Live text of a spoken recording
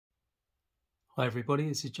Hi everybody,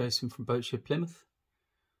 this is Jason from Boatshed Plymouth.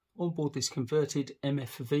 On board this converted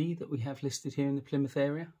MFV that we have listed here in the Plymouth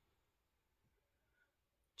area.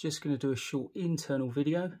 Just going to do a short internal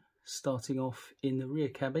video starting off in the rear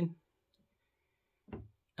cabin.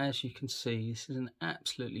 As you can see, this is an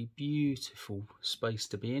absolutely beautiful space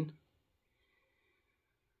to be in.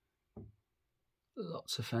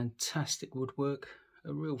 Lots of fantastic woodwork,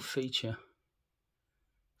 a real feature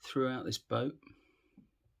throughout this boat.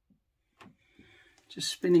 Just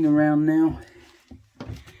spinning around now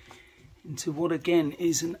into what again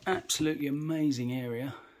is an absolutely amazing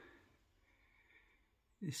area.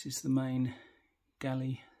 This is the main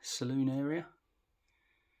galley saloon area.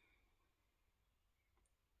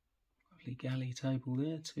 Lovely galley table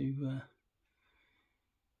there to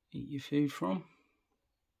eat your food from.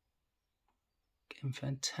 Again,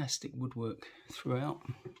 fantastic woodwork throughout.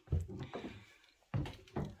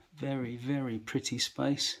 Very, very pretty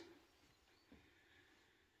space.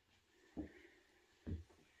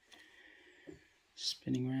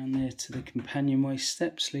 Spinning around there to the companionway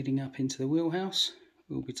steps leading up into the wheelhouse.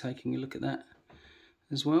 We'll be taking a look at that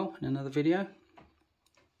as well in another video.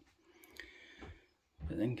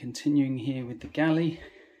 But then continuing here with the galley,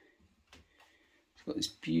 it's got this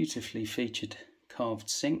beautifully featured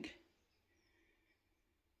carved sink.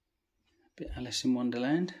 A bit Alice in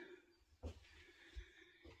Wonderland.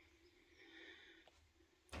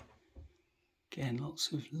 Again,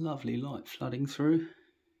 lots of lovely light flooding through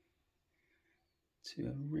to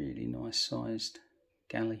a really nice sized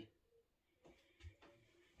galley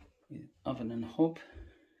with oven and hob,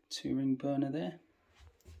 2-ring burner there,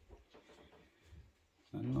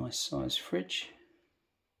 a nice sized fridge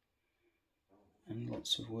and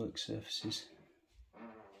lots of work surfaces,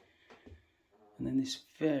 and then this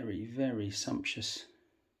very, very sumptuous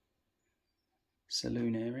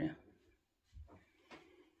saloon area,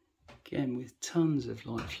 again with tons of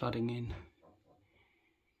light flooding in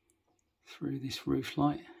through this roof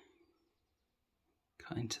light,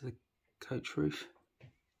 cut into the coach roof.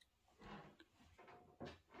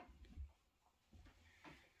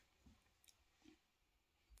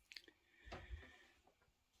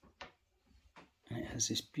 And it has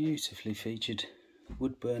this beautifully featured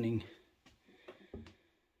wood burning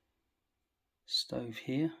stove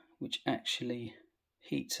here, which actually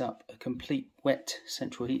heats up a complete wet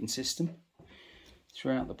central heating system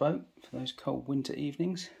throughout the boat for those cold winter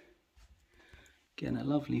evenings. Again, a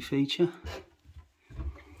lovely feature.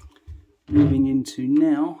 Moving into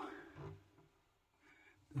now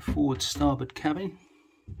the forward starboard cabin.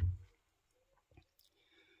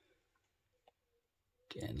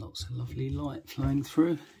 Again, lots of lovely light flowing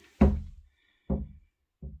through.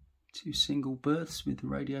 2 single berths with the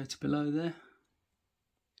radiator below there.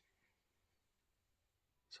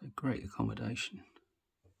 So great accommodation.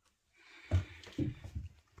 And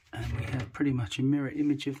we have pretty much a mirror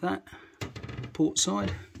image of that. Port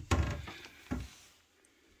side.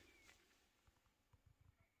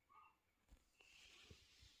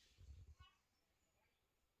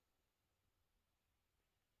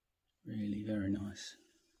 Really very nice.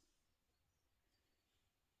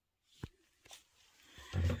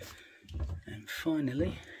 And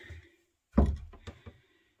finally,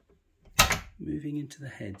 moving into the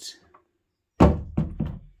heads.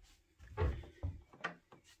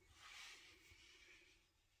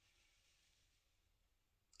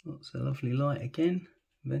 Lots of lovely light again,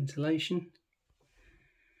 ventilation,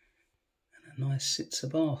 and a nice sitzer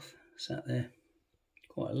bath sat there.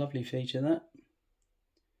 Quite a lovely feature that.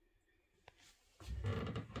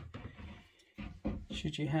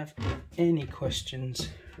 Should you have any questions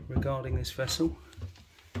regarding this vessel,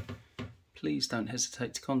 please don't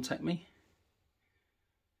hesitate to contact me.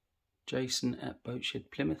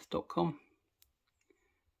 Jason@boatshedplymouth.com.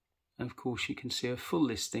 And of course you can see a full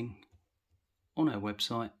listing on our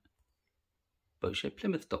website,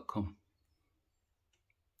 boatshedplymouth.com.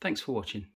 Thanks for watching.